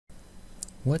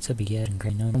What's up, you guys? And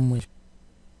great I'm with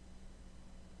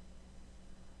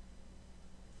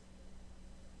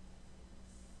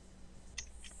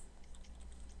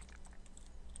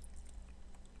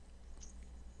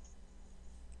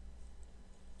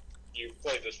You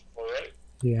played this before, right?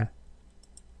 yeah.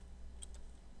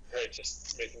 Right,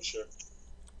 just making sure.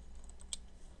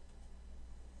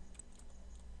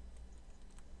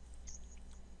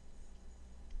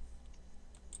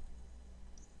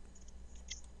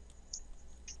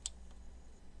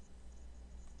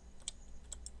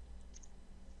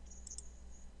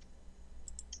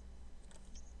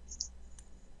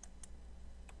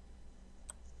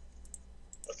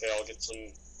 Okay, I'll get some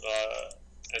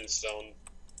end stone.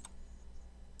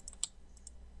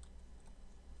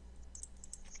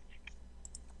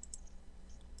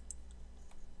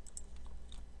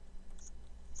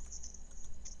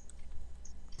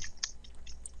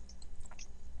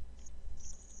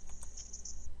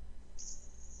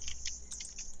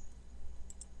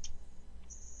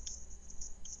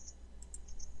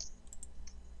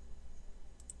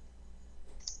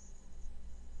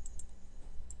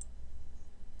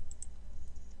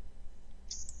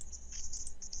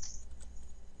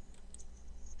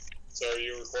 So are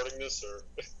you recording this, or?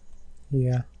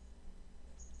 Yeah.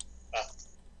 Ah.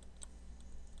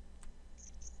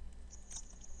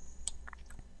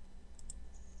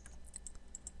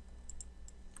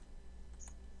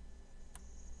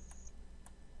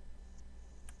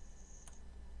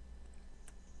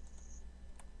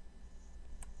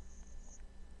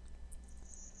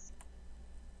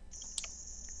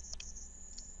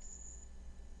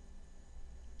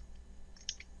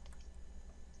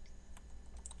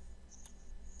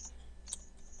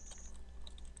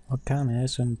 What kind of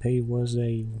SMP was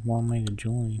they want me to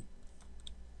join?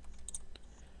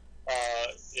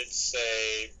 It's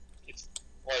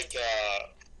like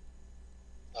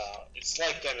it's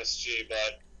like MSG,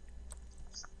 but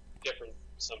it's different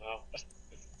somehow. Let's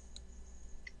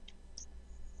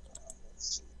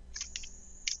see.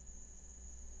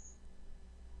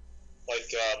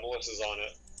 Like Melissa's on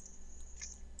it.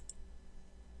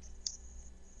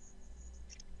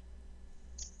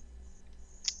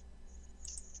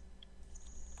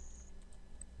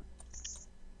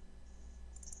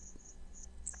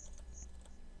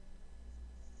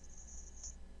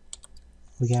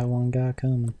 We got one guy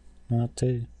coming, not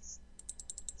two.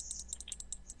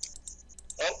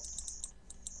 Oh.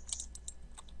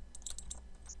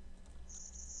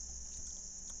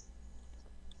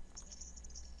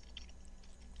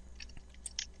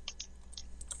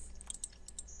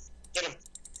 Get him.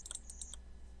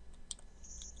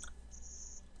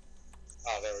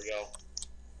 Ah, there we go.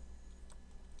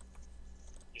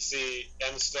 You see,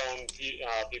 endstone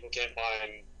people can't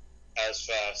mine as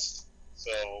fast,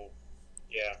 so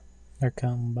yeah. They're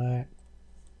coming back.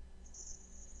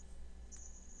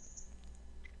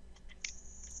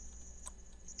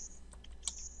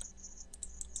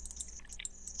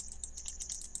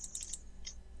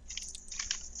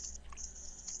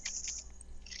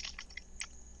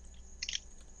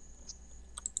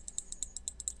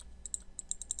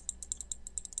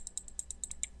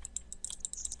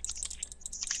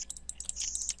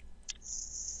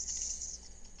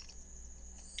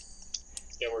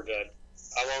 Yeah, we're dead.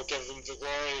 I won't give them the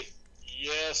glory.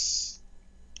 Yes.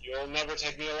 You'll never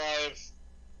take me alive.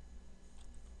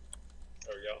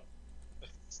 There we go.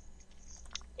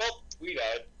 Oh, we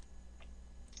died.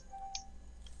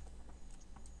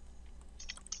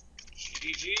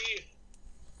 GG.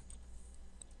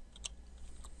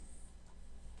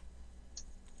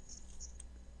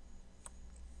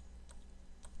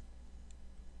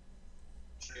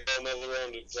 Should we go another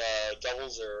round of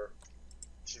doubles, or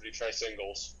should we try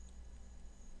singles?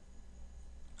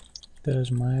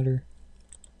 Doesn't matter.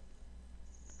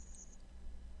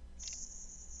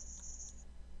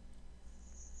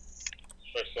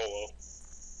 Try solo.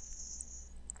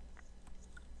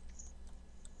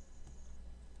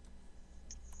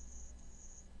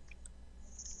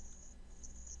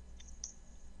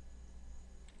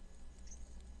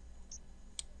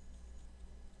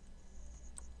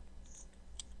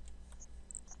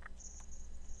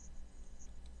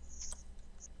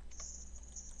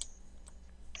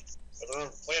 I've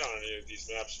never played on any of these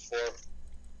maps before.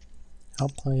 I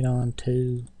played on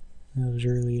two. That was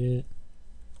really it.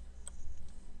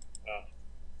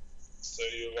 So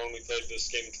you've only played this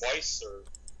game twice, or?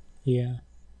 Yeah.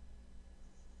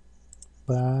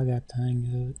 But I got the hang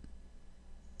of it.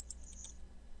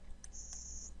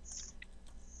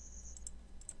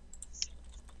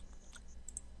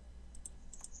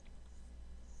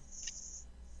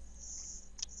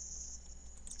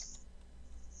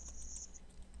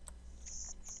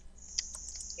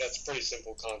 That's a pretty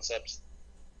simple concept.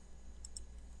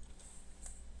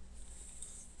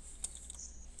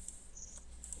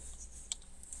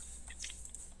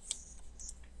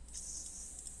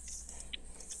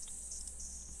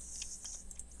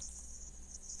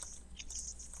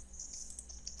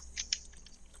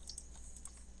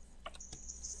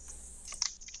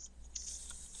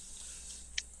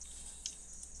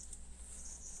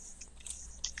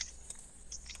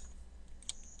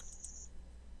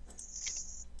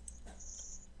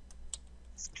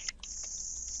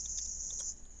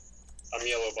 I'm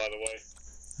yellow, by the way.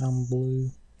 I'm blue.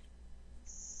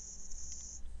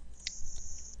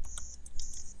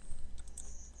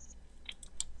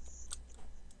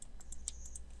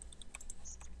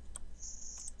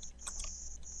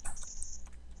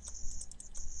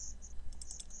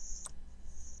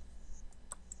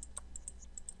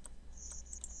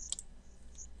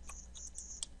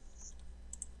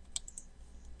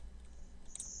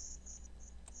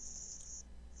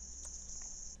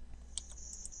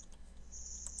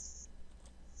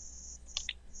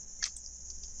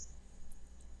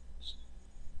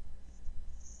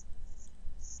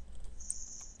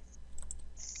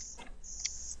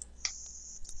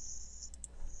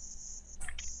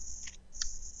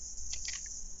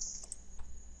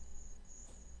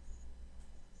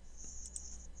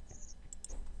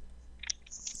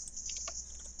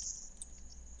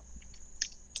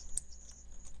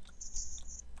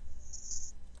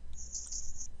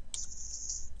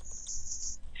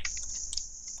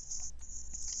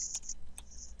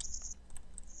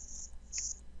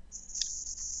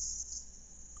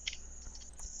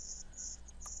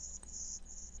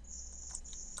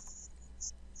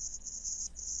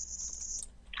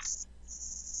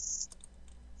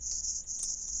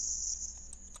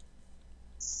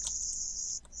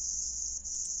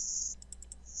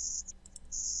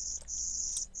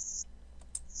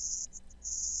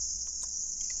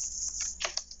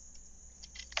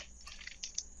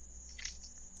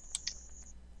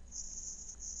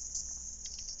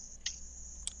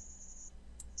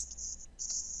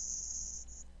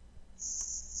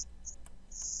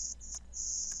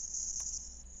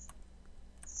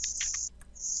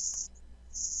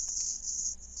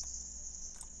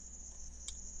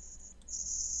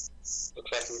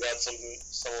 Looks like we got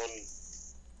someone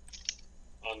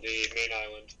on the main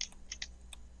island.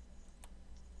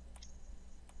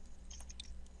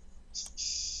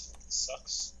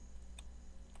 Sucks.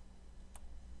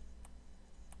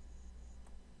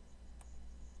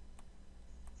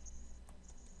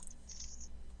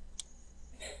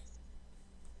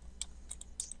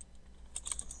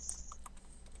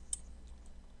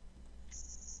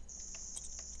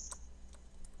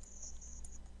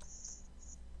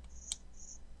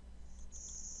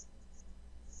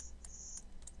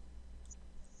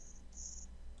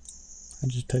 I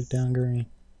just took down green.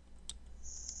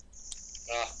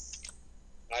 Ah,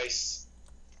 nice.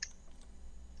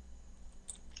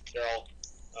 Here,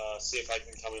 I'll see if I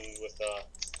can come in with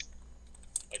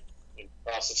like a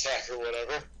cross attack or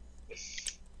whatever.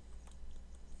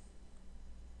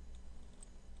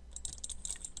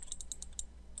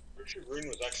 Pretty sure green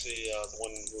was actually the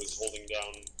one who was holding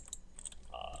down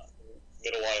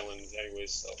middle island,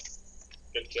 anyways. So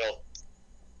good kill.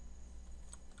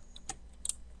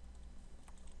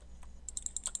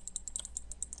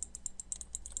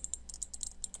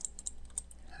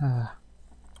 Ah.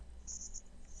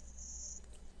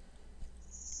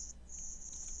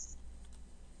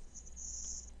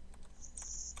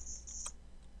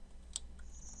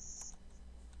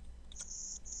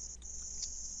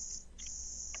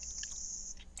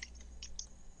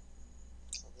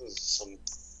 This is some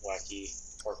wacky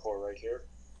parkour right here.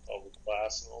 All the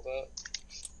glass and all that.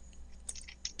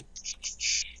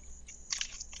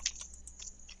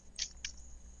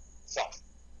 Fuck.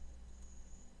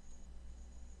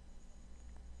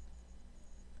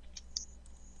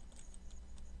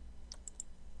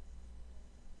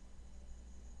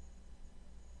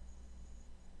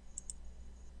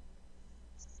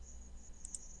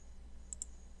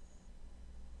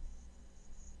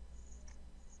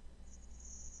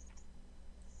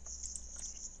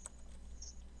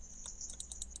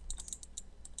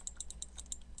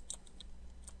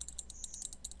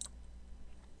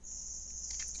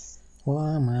 Well,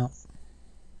 I'm out.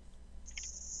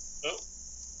 Oh.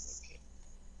 Okay.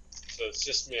 So it's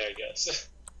just me, I guess.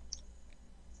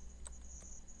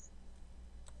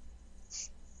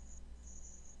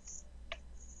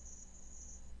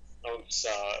 I once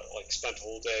like spent a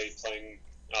whole day playing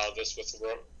this with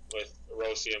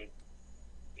Erosium,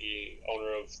 the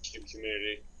owner of Cube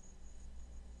Community.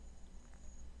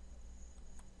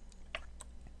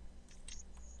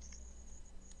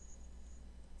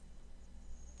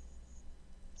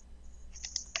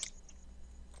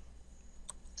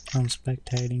 I'm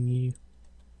spectating you.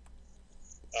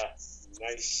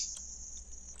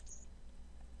 Nice.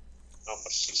 Not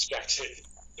much to spectate.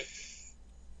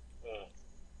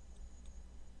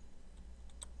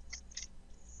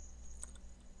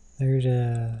 There's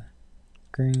a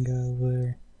gringo over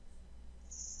there.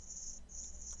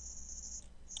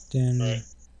 Then right.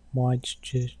 white's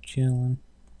just chilling.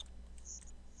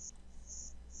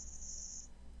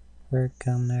 Red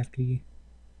coming after you.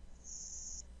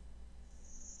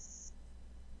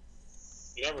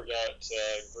 You never got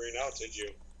green out, did you?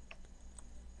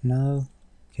 No,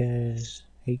 because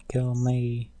he killed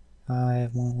me. I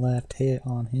have one left hit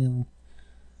on him.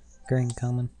 Green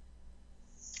coming.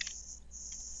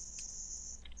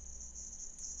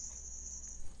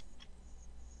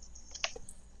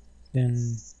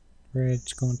 Then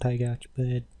red's gonna take out your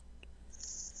bed.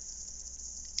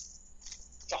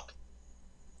 Fuck.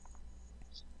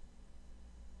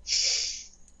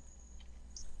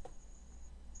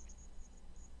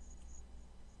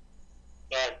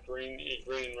 Green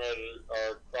and red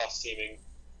are cross teaming.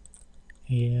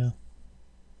 Yeah.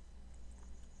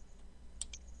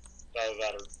 Either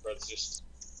that or red's just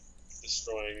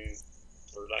destroying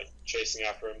or like chasing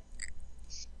after him.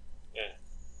 Yeah.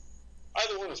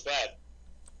 Either one is bad.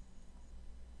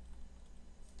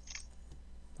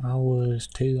 I was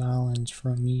 2 islands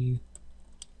from you.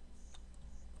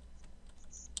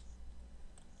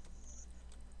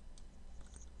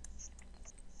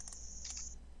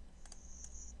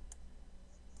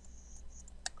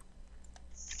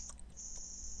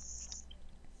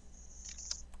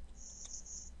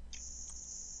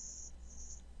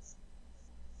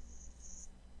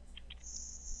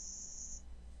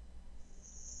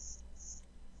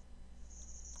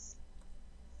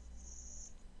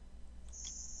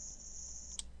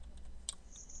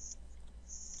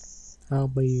 I'll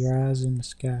be your eyes in the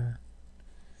sky.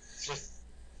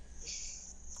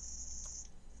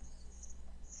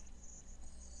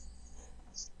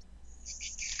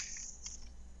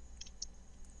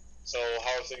 So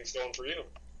how are things going for you?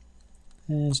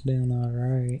 It's doing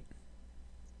alright.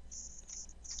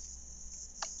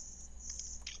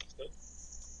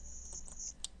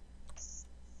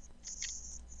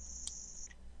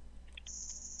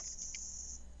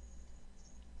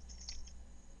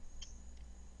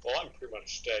 Well, I'm pretty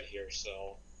much dead here,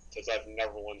 so because I've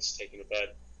never once taken a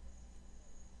bed.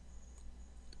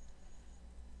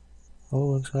 Oh,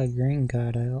 looks like green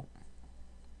got out.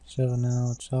 So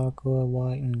now it's aqua,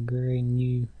 white, and gray, and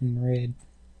you, and red.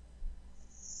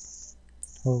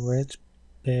 Oh, red's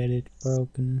bed is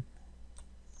broken.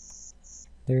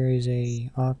 There is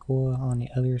a aqua on the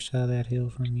other side of that hill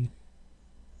from you.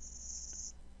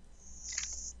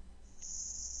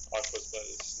 Aqua's bed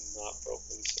is not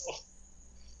broken, so.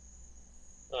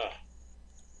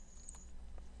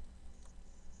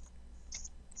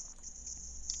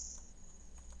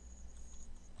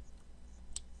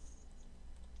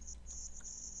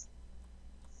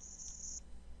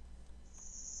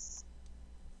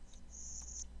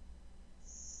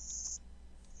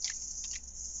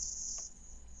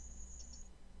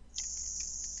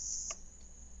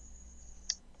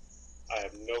 I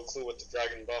have no clue what the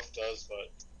dragon buff does, but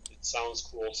it sounds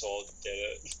cool, so I'll get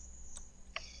it.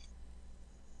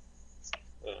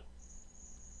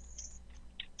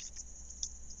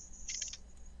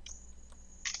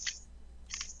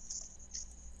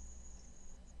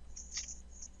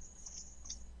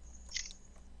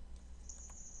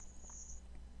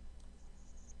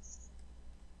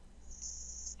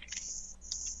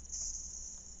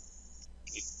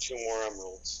 Need 2 more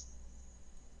emeralds.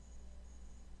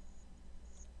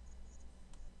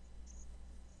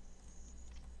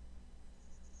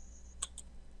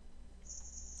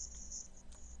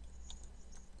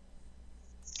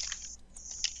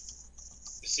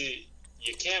 See,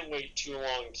 you can't wait too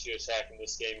long to attack in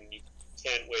this game, and you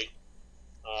can't wait,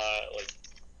 like,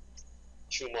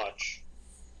 too much.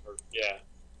 Or, yeah.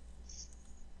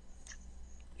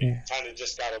 You kind of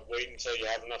just gotta wait until you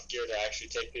have enough gear to actually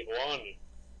take people on, and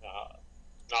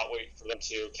not wait for them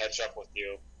to catch up with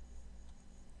you.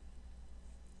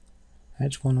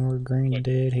 That's when we're green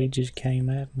dead. He just came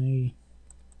at me.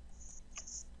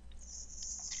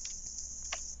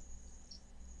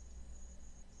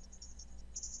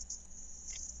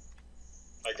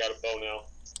 I got a bow now.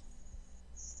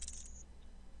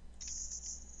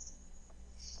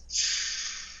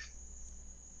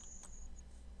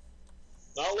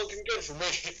 Not looking good for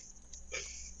me.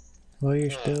 Well,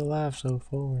 you're still alive so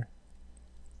far.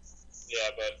 Yeah,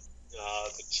 but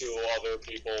the 2 other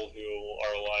people who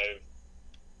are alive,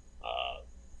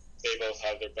 they both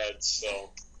have their beds,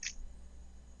 so.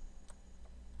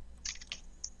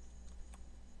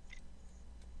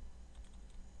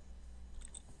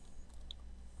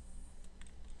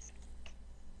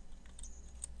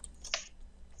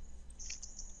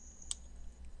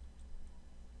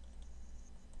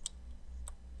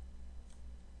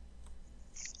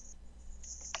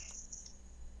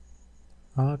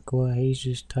 Aqua, he's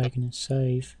just taking it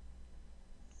safe.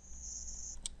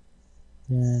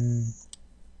 Then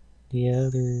the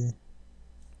other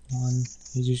one,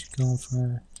 he's just going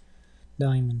for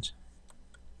diamonds.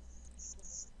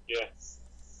 Yeah.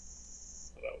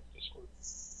 Oh, that was Discord.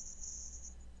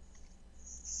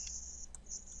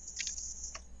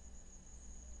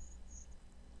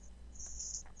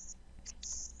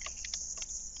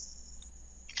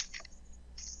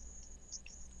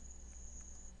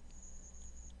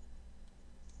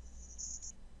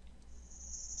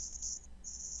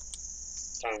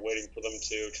 Kind of waiting for them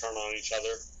to turn on each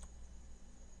other.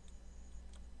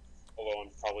 Although I'm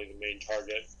probably the main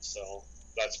target, so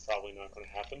that's probably not going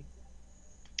to happen.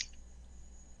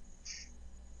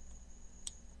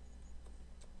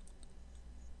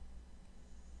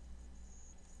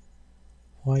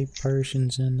 White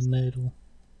person's in the middle.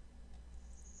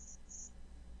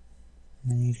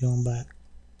 And he's going back.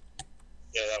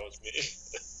 Yeah, that was me.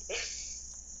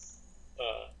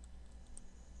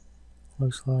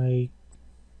 Looks like,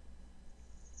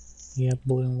 yeah,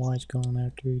 blue and white's going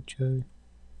after each other.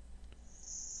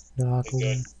 The aqua good.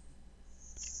 one.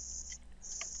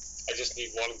 I just need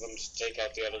one of them to take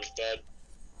out the other's bed.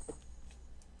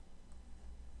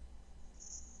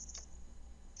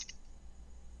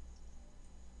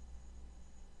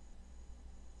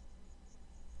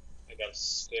 I got a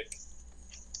stick.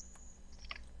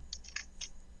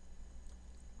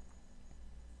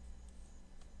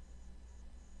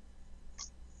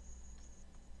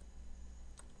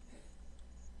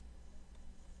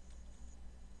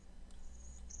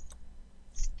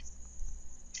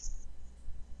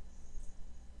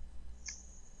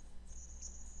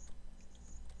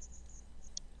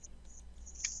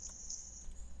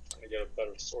 Trying to get a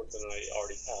better sword than I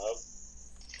already have.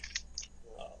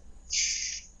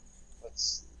 Let's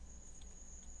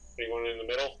see. Anyone in the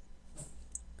middle?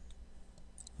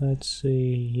 Let's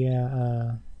see,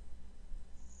 yeah,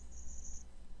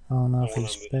 I don't know if No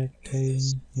one he's on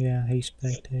spectating. Yeah, he's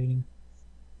spectating.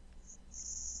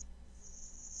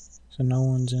 So no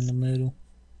one's in the middle.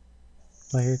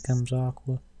 But here comes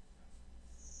Aqua.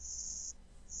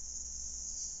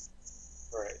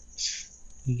 Alright.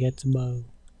 He gets a bow.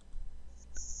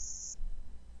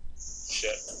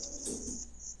 Shit.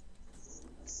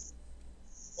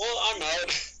 Well, I'm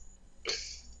out.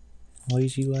 At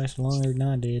least you last longer than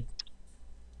I did.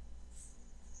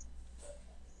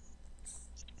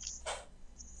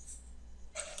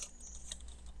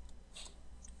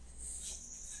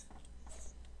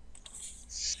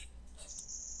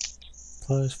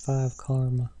 +5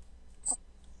 karma.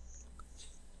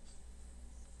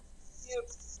 Yep.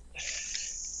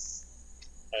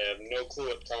 I have no clue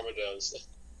what karma does.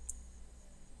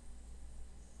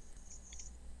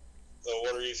 So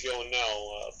what are you feeling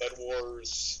now? Bed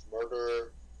Wars,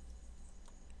 murder?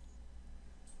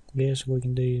 Guess we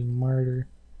can do murder.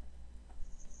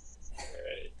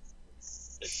 Alright.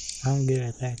 I'm good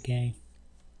at that game.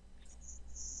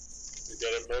 You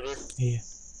good at murder? Yeah.